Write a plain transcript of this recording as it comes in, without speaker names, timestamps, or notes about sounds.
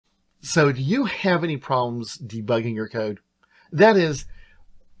So do you have any problems debugging your code? That is,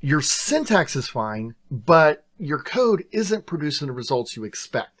 your syntax is fine, but your code isn't producing the results you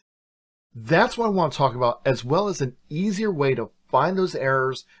expect. That's what I want to talk about, as well as an easier way to find those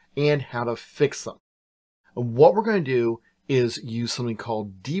errors and how to fix them. And what we're going to do is use something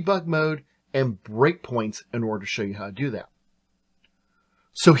called debug mode and breakpoints in order to show you how to do that.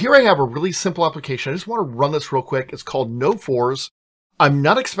 So here I have a really simple application. I just want to run this real quick. It's called no fours. I'm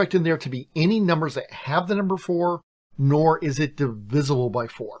not expecting there to be any numbers that have the number 4, nor is it divisible by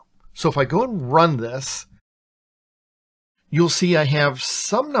 4. So if I go and run this, you'll see I have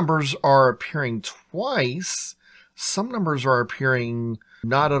some numbers are appearing twice. Some numbers are appearing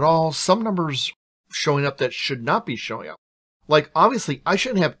not at all. Some numbers showing up that should not be showing up. Like, obviously, I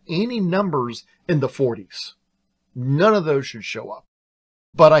shouldn't have any numbers in the 40s. None of those should show up.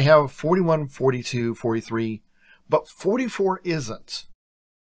 But I have 41, 42, 43, but 44 isn't.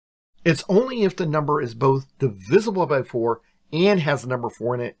 It's only if the number is both divisible by 4 and has the number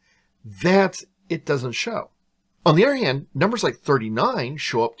 4 in it that it doesn't show. On the other hand, numbers like 39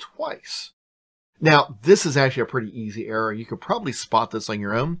 show up twice. Now, this is actually a pretty easy error. You could probably spot this on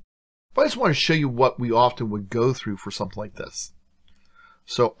your own, but I just want to show you what we often would go through for something like this.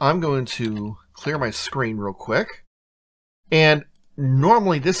 So I'm going to clear my screen real quick. And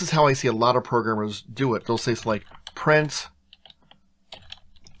normally, this is how I see a lot of programmers do it. They'll say something like print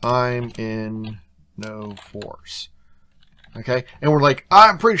I'm in no fours. Okay, and we're like,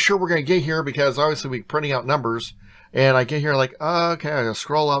 I'm pretty sure we're going to get here because obviously we're printing out numbers. And I get here like, okay, I gotta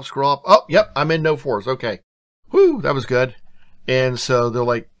scroll up. Oh, yep, I'm in no fours. Okay, whoo, that was good. And so they're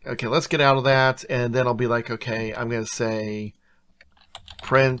like, okay, let's get out of that. And then I'll be like, okay, I'm going to say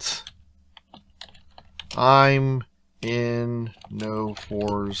print I'm in no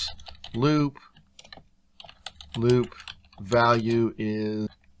fours loop value is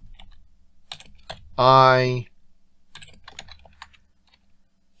I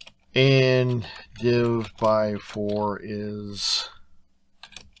and div by 4 is,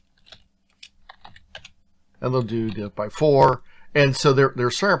 and they'll do div by 4. And so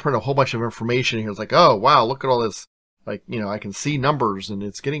they're starting to print a whole bunch of information here. It's like, oh wow, look at all this, like, you know, I can see numbers and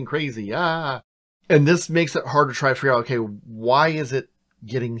it's getting crazy. And this makes it hard to try to figure out, okay, why is it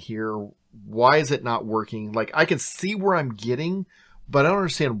getting here? Why is it not working? Like, I can see where I'm getting, but I don't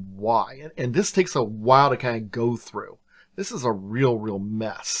understand why. And this takes a while to kind of go through. This is a real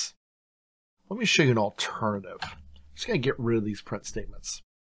mess. Let me show you an alternative. I'm just going to get rid of these print statements.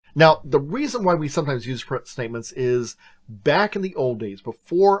 Now, the reason why we sometimes use print statements is back in the old days,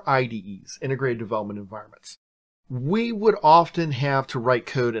 before IDEs, integrated development environments, we would often have to write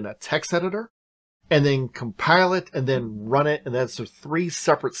code in a text editor and then compile it and then run it. And that's 3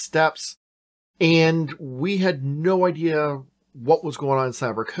 separate steps. And we had no idea what was going on inside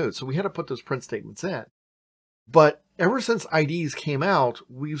of our code. So we had to put those print statements in. But ever since IDEs came out,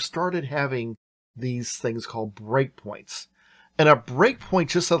 we've started having these things called breakpoints. And a breakpoint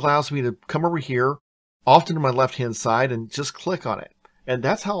just allows me to come over here, often to my left-hand side, and just click on it. And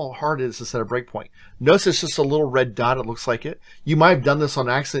that's how hard it is to set a breakpoint. Notice it's just a little red dot. It looks like it. You might have done this on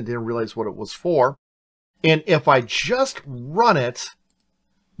accident, didn't realize what it was for. And if I just run it,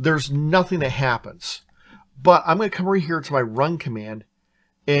 there's nothing that happens. But I'm going to come over here to my run command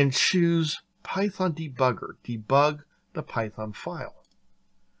and choose Python debugger, debug the Python file.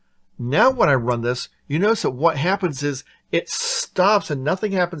 Now when I run this, you notice that what happens is it stops and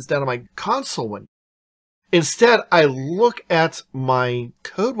nothing happens down in my console window. Instead, I look at my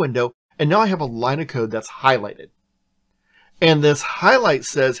code window and now I have a line of code that's highlighted. And this highlight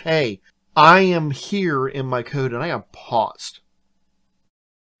says, hey, I am here in my code and I am paused.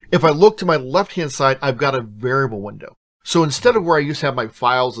 If I look to my left-hand side, I've got a variable window. So instead of where I used to have my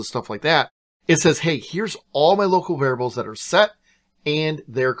files and stuff like that, it says, hey, here's all my local variables that are set and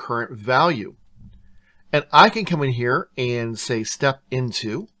their current value. And I can come in here and say step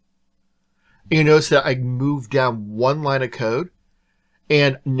into. And you notice that I moved down one line of code.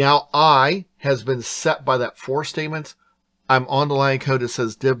 And now I has been set by that for statement. I'm on the line of code that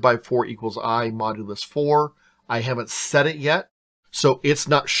says div by 4 equals I modulus 4. I haven't set it yet. So it's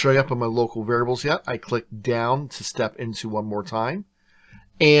not showing up in my local variables yet. I click down to step into one more time.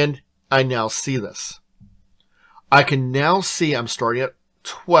 And I now see this. I can now see I'm starting at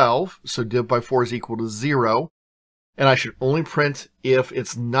 12. So div by 4 is equal to 0. And I should only print if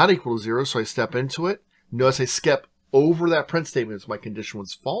it's not equal to 0. So I step into it. Notice I skip over that print statement as my condition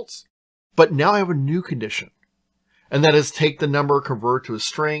was false. But now I have a new condition. And that is take the number, convert it to a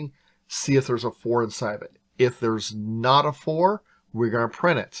string, see if there's a 4 inside of it. If there's not a 4, we're going to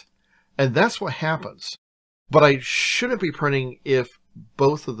print it. And that's what happens. But I shouldn't be printing if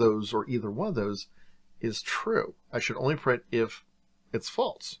both of those or either one of those is true. I should only print if it's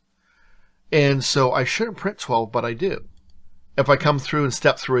false. And so I shouldn't print 12, but I do. If I come through and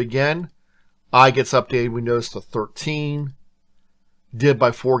step through again, I gets updated, we notice, to 13. Div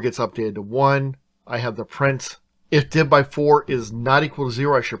by 4 gets updated to 1. I have the print. If div by 4 is not equal to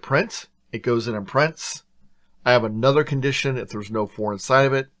 0, I should print. It goes in and prints. I have another condition if there's no 4 inside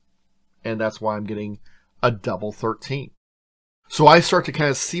of it, and that's why I'm getting a double 13. So I start to kind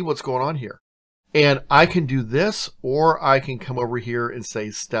of see what's going on here. And I can do this, or I can come over here and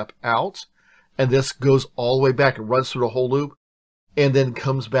say step out, and this goes all the way back and runs through the whole loop, and then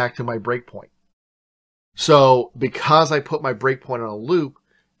comes back to my breakpoint. So because I put my breakpoint on a loop,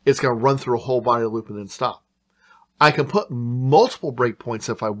 it's going to run through a whole body of the loop and then stop. I can put multiple breakpoints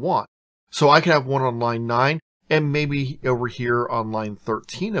if I want. So I can have one on line 9 and maybe over here on line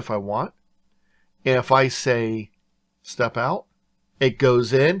 13 if I want. And if I say step out, it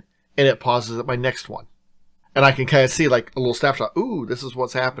goes in and it pauses at my next one. And I can kind of see like a little snapshot. Ooh, this is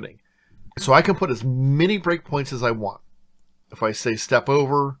what's happening. So I can put as many breakpoints as I want. If I say step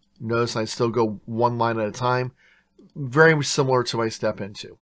over, notice I still go one line at a time. Very similar to my step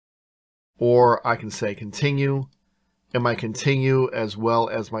into. Or I can say continue. And my continue as well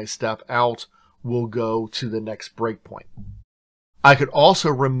as my step out will go to the next breakpoint. I could also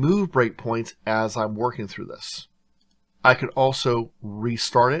remove breakpoints as I'm working through this. I could also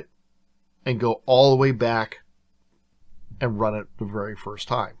restart it and go all the way back and run it the very first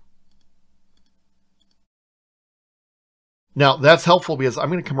time. Now that's helpful because I'm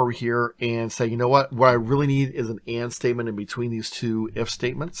going to come over here and say, you know what I really need is an and statement in between these two if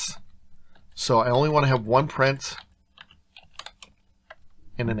statements. So I only want to have one print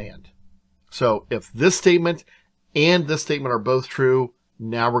and an and. So if this statement and this statement are both true,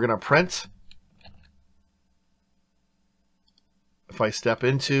 now we're going to print. If I step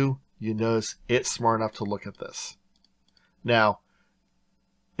into, you notice it's smart enough to look at this. Now,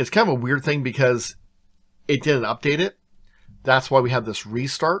 it's kind of a weird thing because it didn't update it. That's why we have this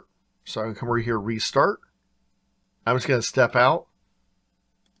restart. So I'm going to come over here, restart. I'm just going to step out.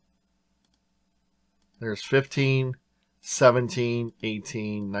 There's 15, 17,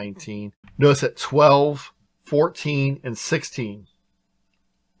 18, 19. Notice that 12, 14, and 16,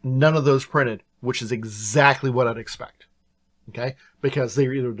 none of those printed, which is exactly what I'd expect. Okay? Because they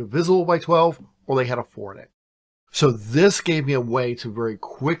were either divisible by 12 or they had a 4 in it. So this gave me a way to very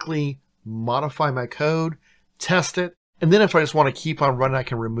quickly modify my code, test it, and then if I just want to keep on running, I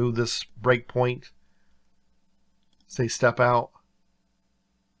can remove this breakpoint, say step out,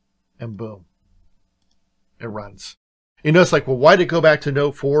 and boom, it runs. You notice like, well, why did it go back to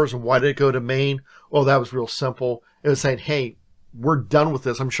no 4s and why did it go to main? Oh, that was real simple. It was saying, hey, we're done with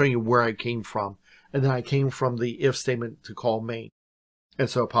this. I'm showing you where I came from. And then I came from the if statement to call main. And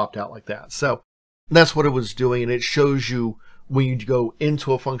so it popped out like that. So that's what it was doing. And it shows you when you go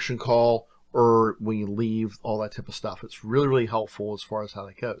into a function call or when you leave, all that type of stuff. It's really, really helpful as far as how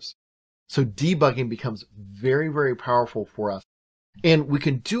that goes. So debugging becomes very, very powerful for us. And we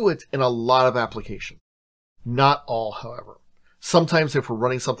can do it in a lot of applications. Not all, however. Sometimes if we're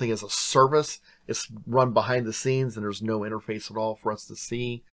running something as a service, it's run behind the scenes and there's no interface at all for us to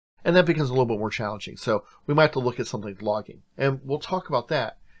see. And that becomes a little bit more challenging. So we might have to look at something like logging. And we'll talk about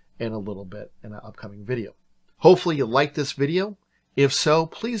that in a little bit in an upcoming video. Hopefully you liked this video. If so,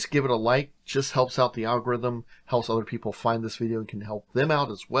 please give it a like. Just helps out the algorithm, helps other people find this video and can help them out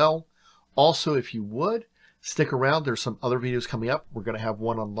as well. Also, if you would, stick around. There's some other videos coming up. We're going to have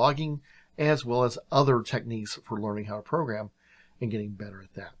one on logging as well as other techniques for learning how to program and getting better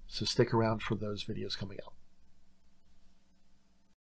at that. So stick around for those videos coming out.